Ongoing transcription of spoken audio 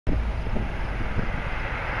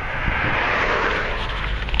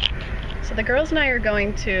So the girls and I are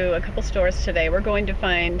going to a couple stores today. We're going to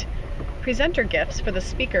find presenter gifts for the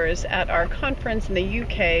speakers at our conference in the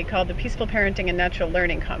UK called the Peaceful Parenting and Natural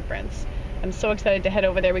Learning Conference. I'm so excited to head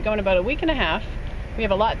over there. We go in about a week and a half. We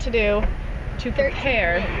have a lot to do to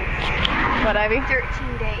prepare. What, Ivy?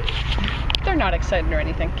 13 days. They're not excited or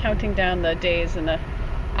anything, counting down the days and the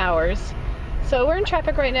hours. So we're in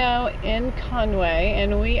traffic right now in Conway,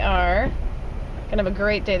 and we are gonna have a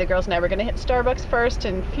great day, the girls and I. We're gonna hit Starbucks first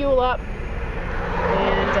and fuel up,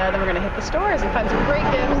 and then we're gonna hit the stores and find some great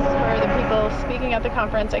gifts for the people speaking at the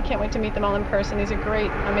conference. I can't wait to meet them all in person. These are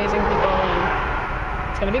great, amazing people,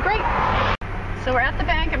 and it's gonna be great. So we're at the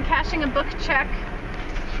bank. I'm cashing a book check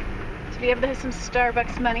to be able to have some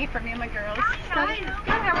Starbucks money for me and my girls. Hi, Good,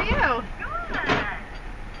 how are you? Good.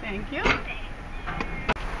 Thank you.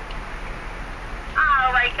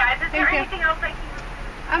 All right, guys. Is there anything else I can...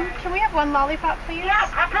 Can we have one lollipop, please? Yeah,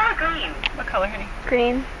 prefer green. What color, honey?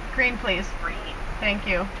 Green. Green, please. Green. Thank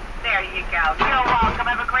you. There you go. You're welcome.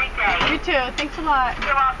 Have a great day. You too. Thanks a lot.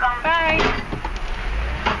 You're welcome. Bye.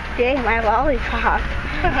 Yay, my lollipop.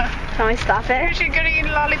 Can we stop it? You should go to eat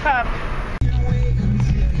a lollipop.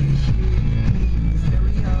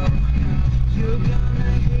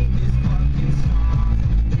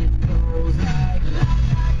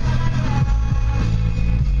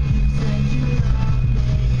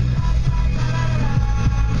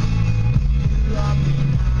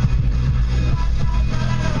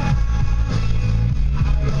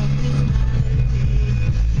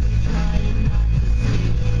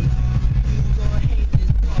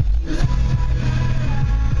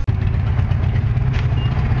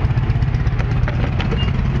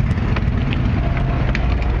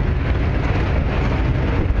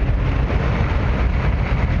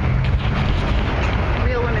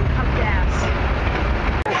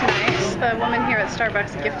 The woman here at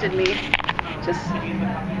Starbucks gifted me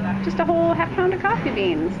just a whole half pound of coffee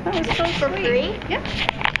beans. That was so For sweet. free? Yeah.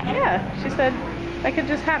 Yeah. She said I could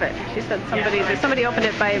just have it. She said somebody opened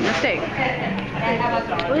it by mistake.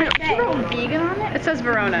 She wrote vegan on it? It says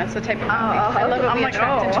Verona. It's a type of coffee. I love what we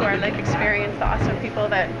attract into our life experience. The awesome people,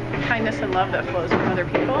 that kindness and love that flows from other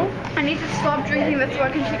people. I need to stop drinking this so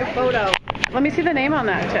I can take a photo. Let me see the name on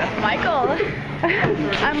that, Tiff. Michael.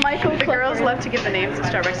 I'm Michael. The girls love to give the names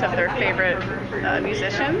at Starbucks of their favorite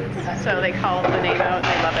musicians, so they call the name out.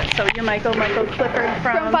 They love it. So you're Michael Clifford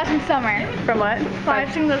From Flashing Summer. From what?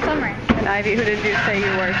 Flashing the Summer. And Ivy, who did you say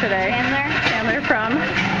you were today? Chandler from?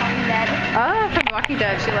 Walking Dead. Ah, from Walking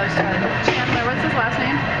Dead. She loves Chandler. What's his last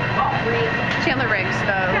name? Riggs. Chandler Riggs,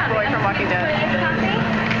 the boy from Walking Dead.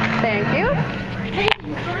 Thank you.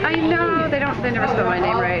 I know, they never spell my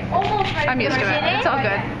name right. I'm used to it. It's all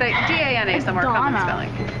good. The D-A-N-A is the more common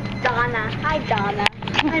spelling. Donna. Hi, Donna.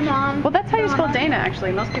 Hi, Mom. Well, that's how you spell Dana,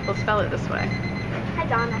 actually. Most people spell it this way. Hi,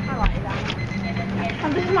 Donna. How are you,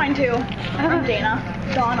 Donna? This is mine, too. I'm Dana.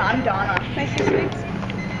 Donna. I'm Donna. Nice to meet you.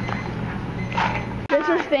 This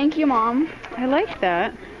is thank you, Mom. I like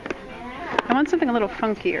that. I want something a little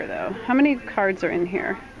funkier, though. How many cards are in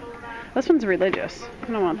here? This one's religious. I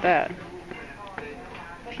don't want that.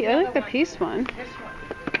 I like the peace one.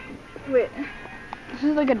 Wait. This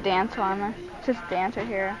is like a dance one. It says dancer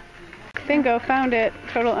here. Bingo, found it.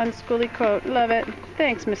 Total unschooly quote. Love it.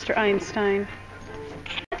 Thanks, Mr. Einstein.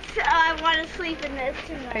 I want to sleep in this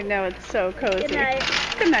tonight. I know, it's so cozy. Good night.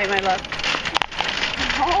 Good night, my love.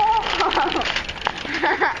 Oh!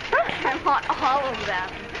 I want all of them.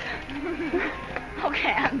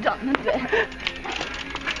 Okay, I'm done with it.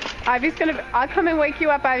 Ivy's gonna, I'll come and wake you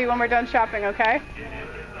up, Ivy, when we're done shopping, okay?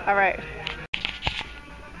 All right.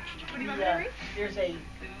 What do you want me to read? There's a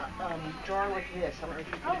jar like this. I don't know if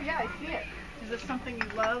you can. Oh yeah, I see it. Is this something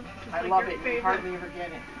you love? I love it. You hardly ever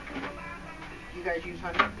get it. You guys use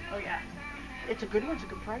honey? Oh yeah. It's a good one. It's a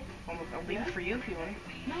good price. I'll leave it for you if you want.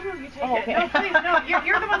 No, you take Oh, it. okay. No, please, no.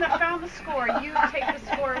 You're the one that found the score. You take the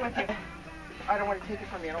score with you. I don't want to take it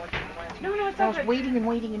from you. I don't want to take the last No, it's I all was good. waiting, and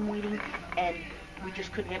we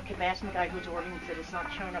just couldn't get Madison, the guy who's ordering, said it's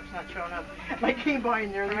not showing up, And I came by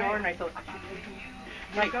and there they are, and I thought,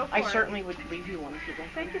 I certainly would leave you one if you don't.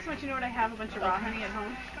 Thank you so much. You know what? I have a bunch of raw honey at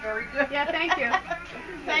home. Very good. Yeah, thank you.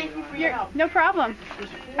 Thank you for your help. No problem.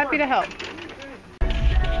 Happy to help.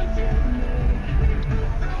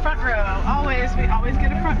 Front row. We always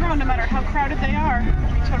get a front row no matter how crowded they are.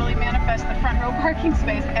 We totally manifest the front row parking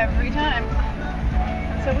space every time.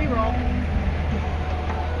 So we roll.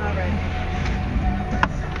 All right.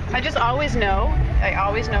 I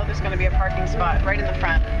always know there's going to be a parking spot right in the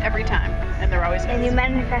front every time, and there always is. And you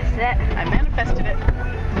manifested it. I manifested it.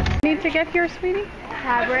 Need to get here, sweetie?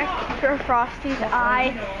 Fabric for Frosty's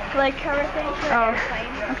eye, like everything for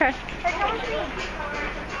airplane. Okay. Like, come with me.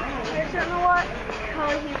 I don't know what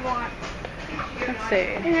color he wants. Let's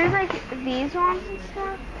see. And there's like these ones and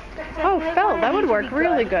stuff. Oh, felt. That would work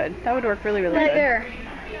really good. That would work really, really Like good. here.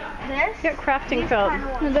 This? Yeah, crafting felt.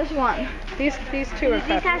 No, this one. These two are These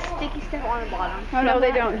crafting. have sticky stuff on the bottom. No,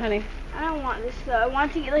 they don't, honey. I don't want this though. I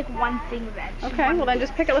want to get like one thing of it. Okay, well then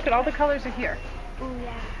just pick a look at all the colors are here. Oh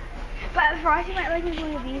yeah. But Frosty might like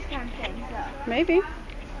one of these kind of things though. Maybe.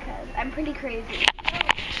 Because I'm pretty crazy.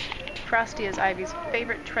 Frosty is Ivy's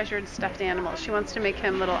favorite treasured stuffed animal. She wants to make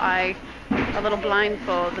him a little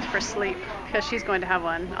blindfold for sleep because she's going to have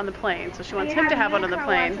one on the plane. So she wants him to have one on the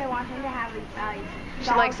plane. I want him to have She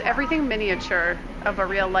likes everything miniature of a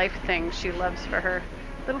real life thing she loves for her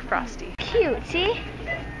little Frosty. Cute, see?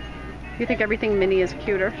 You think everything mini is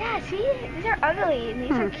cuter? Yeah, see? These are ugly and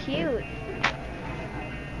these are cute.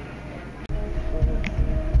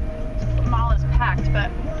 The mall is packed,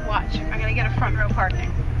 but watch. I'm going to get a front row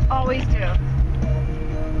parking. Always do.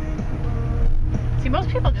 See, most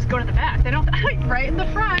people just go to the back. They don't, right in the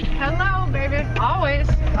front. Hello, baby. Always,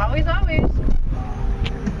 always, always.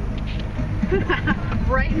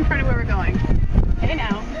 Right in front of where we're going. Okay,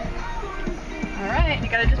 now. All right, you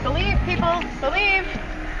gotta just believe, people. Believe.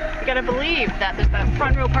 You gotta believe that there's that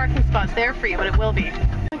front row parking spot there for you, and it will be.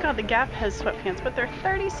 Oh my God, the Gap has sweatpants, but they're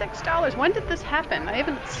 $36. When did this happen? I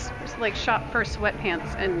haven't like shopped for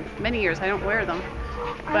sweatpants in many years. I don't wear them.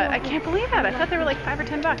 But I can't believe that. I thought they were like $5 or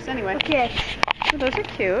 $10 anyway. Okay. Oh, those are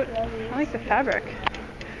cute. I like the fabric.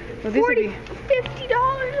 Well, these would be $50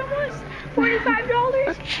 almost.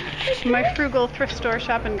 $45. my frugal thrift store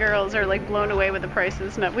shopping girls are like blown away with the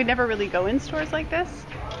prices. No, we never really go in stores like this.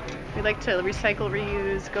 We like to recycle,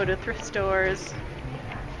 reuse, go to thrift stores.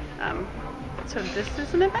 So this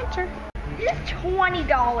is an adventure. This is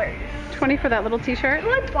 $20. 20 for that little t-shirt. Who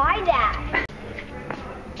would buy that?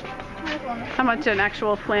 How much an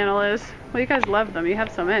actual flannel is? Well, you guys love them. You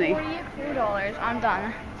have so many. $44. I'm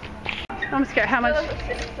done. I'm scared. How much?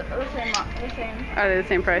 The same. Are they the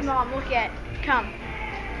same price? Mom, look at. Come.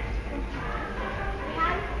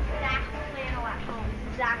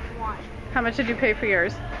 Exact one. How much did you pay for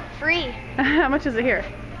yours? Free. How much is it here?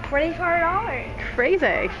 $44.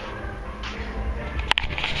 Crazy.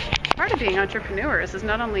 Part of being entrepreneurs is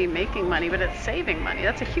not only making money, but it's saving money.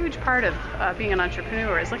 That's a huge part of being an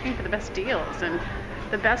entrepreneur, is looking for the best deals and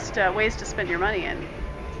the best ways to spend your money. And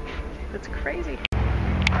it's crazy.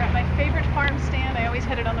 We're at my favorite farm stand. I always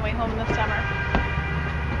hit it on the way home in the summer.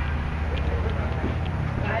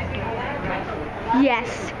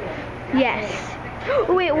 Yes. Yes.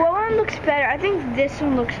 Wait, what one looks better? I think this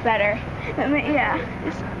one looks better. I mean, yeah.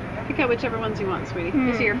 Pick out whichever ones you want, sweetie.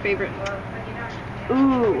 These are your favorite.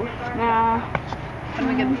 Ooh. And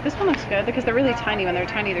we get, this one looks good because they're really tiny. When they're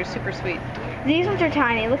tiny, they're super sweet. These ones are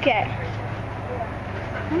tiny. Look at.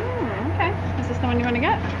 Okay. Is this the one you want to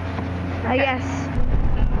get? I guess.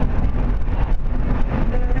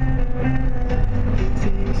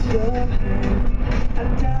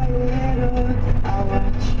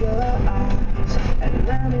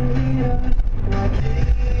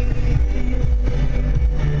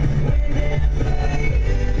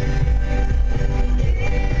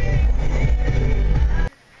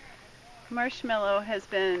 Marshmallow has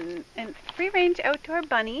been a free-range outdoor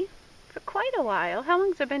bunny for quite a while. How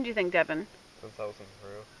long has it been, do you think, Devin? Since I was in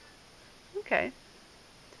Peru. Okay.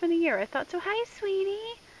 It's been a year. I thought so. Hi,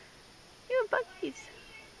 sweetie. You have buggies.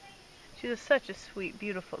 She's such a sweet,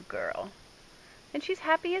 beautiful girl. And she's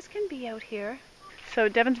happy as can be out here. So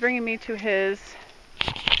Devin's bringing me to his,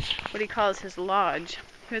 what he calls his lodge.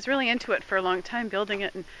 He was really into it for a long time, building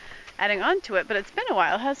it and adding on to it, but it's been a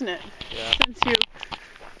while, hasn't it? Yeah. Since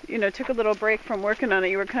you know, took a little break from working on it,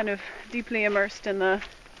 you were kind of deeply immersed in the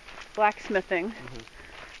blacksmithing. Mm-hmm.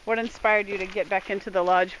 What inspired you to get back into the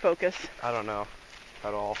lodge focus? I don't know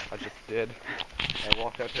at all. I just did. I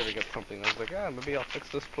walked out here to get something. I was like, maybe I'll fix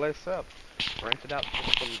this place up. Rent it out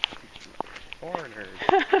to some foreigners.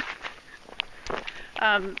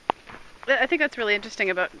 I think that's really interesting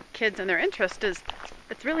about kids and their interest is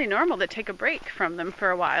it's really normal to take a break from them for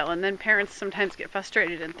a while, and then parents sometimes get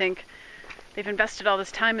frustrated and think they've invested all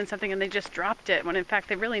this time in something and they just dropped it, when in fact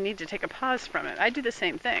they really need to take a pause from it. I do the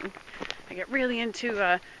same thing. I get really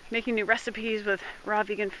into making new recipes with raw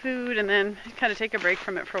vegan food and then kind of take a break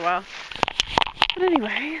from it for a while. But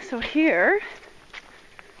anyway, so here,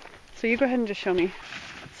 so you go ahead and just show me.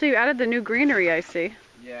 So you added the new greenery, I see.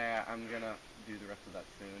 Yeah, I'm gonna do the rest of that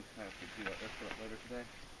soon. I have to do that rest of it later today.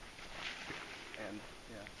 And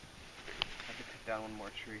yeah, I have to take down one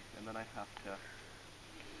more tree, and then I have to.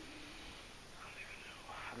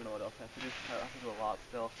 I don't know what else I have to do. I have to do a lot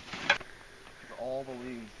still. Because all the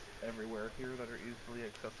leaves everywhere here that are easily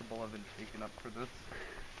accessible have been taken up for this.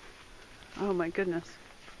 Oh my goodness.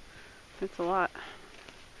 It's a lot.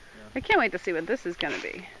 Yeah. I can't wait to see what this is going to be.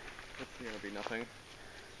 It's going to be nothing.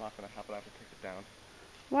 It's not going to happen. I have to take it down.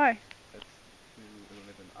 Why? It's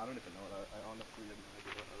I don't even know what I honestly didn't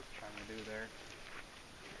know what I was trying to do there.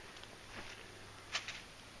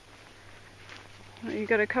 Well, you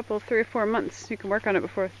got a couple, 3 or 4 months. You can work on it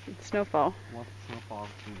before snowfall. Once the snowfall,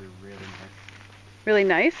 it's going to be really nice. Really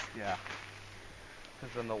nice? Yeah.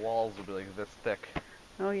 Because then the walls will be like this thick.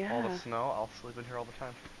 Oh yeah. All the snow, I'll sleep in here all the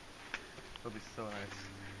time. It'll be so nice.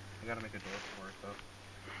 I gotta make a door for it though.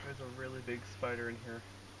 There's a really big spider in here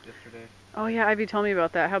yesterday. Oh yeah, Ivy told me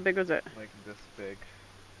about that. How big was it? Like this big.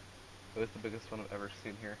 It was the biggest one I've ever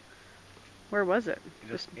seen here. Where was it?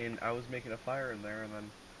 I was making a fire in there and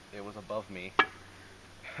then it was above me.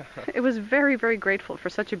 It was very, very grateful for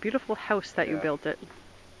such a beautiful house that you Yeah. built it.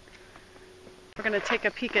 We're going to take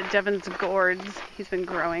a peek at Devin's gourds. He's been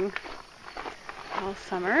growing all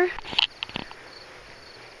summer.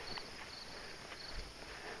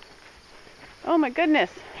 Oh my goodness,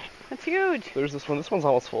 that's huge. There's this one. This one's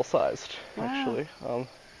almost full sized, Wow. actually.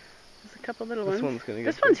 There's a couple little This ones. one's gonna get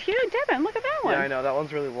This one's big. huge, Devin. Look at that one. Yeah, I know. That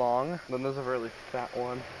one's really long. Then there's a really fat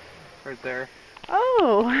one right there.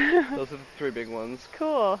 Oh, Those are the 3 big ones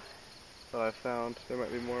cool. that I found. There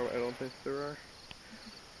might be more, but I don't think there are.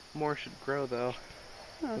 More should grow though.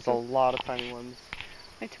 Oh, There's a so lot of tiny ones.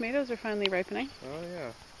 my tomatoes are finally ripening. Oh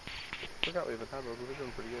yeah. Forgot we even had those. They're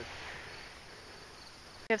doing pretty good.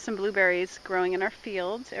 We have some blueberries growing in our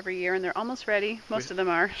fields every year, and they're almost ready. Most of them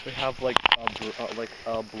are. We have like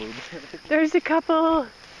a blueberry. There's a couple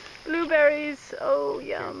blueberries. Oh, Can't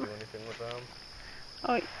yum. do anything with them.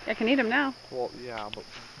 Oh, I can eat them now. Well, yeah, but.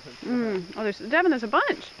 Oh, Devin, there's a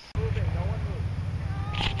bunch.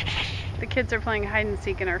 The kids are playing hide and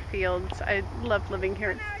seek in our fields. I love living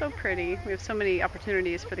here. It's so pretty. We have so many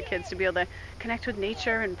opportunities for the kids to be able to connect with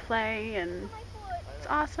nature and play, and it's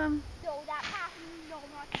awesome. So that path, no,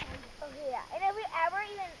 not okay, yeah. And if we ever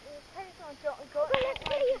even go let's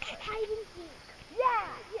play hide and seek. Yeah.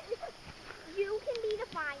 You can be the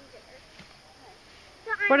finder.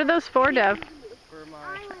 So What are those for, Dev? For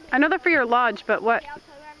my. I know they're for your lodge, but what?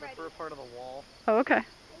 For part of the wall. Oh, okay.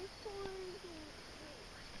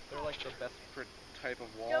 They're like the best type of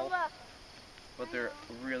wall, but they're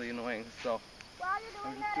really annoying. So I'm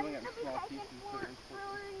just doing it in small pieces that are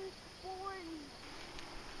important.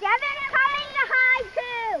 Devin coming to hide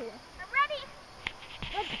too. I'm ready.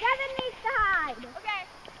 But Devin needs to hide. Okay.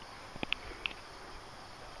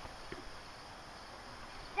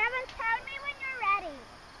 Devin, tell me when you're ready.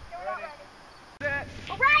 You're not ready.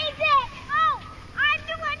 Raise it! Oh, I'm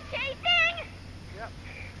the one chasing. Yep.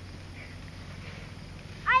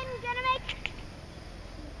 I'm gonna make.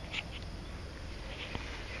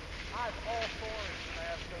 I have all 4s and I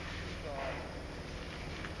have no shoes on.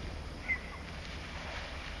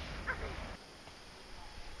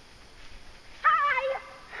 Hi,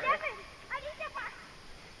 Devin. I need to back.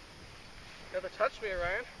 You have to touch me,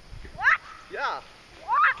 Ryan. What? Yeah.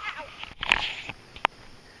 What?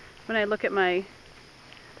 When I look at my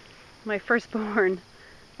firstborn,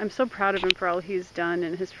 I'm so proud of him for all he's done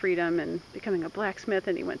and his freedom and becoming a blacksmith,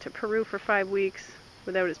 and he went to Peru for 5 weeks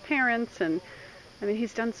without his parents, and I mean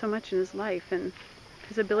he's done so much in his life, and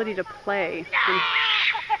his ability to play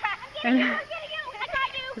and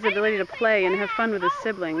his ability to play and have fun with his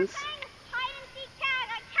siblings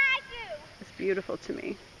is beautiful to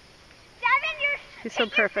me. He's so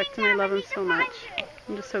perfect and I love him so much.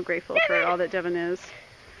 I'm just so grateful for all that Devin is.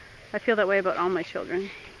 I feel that way about all my children.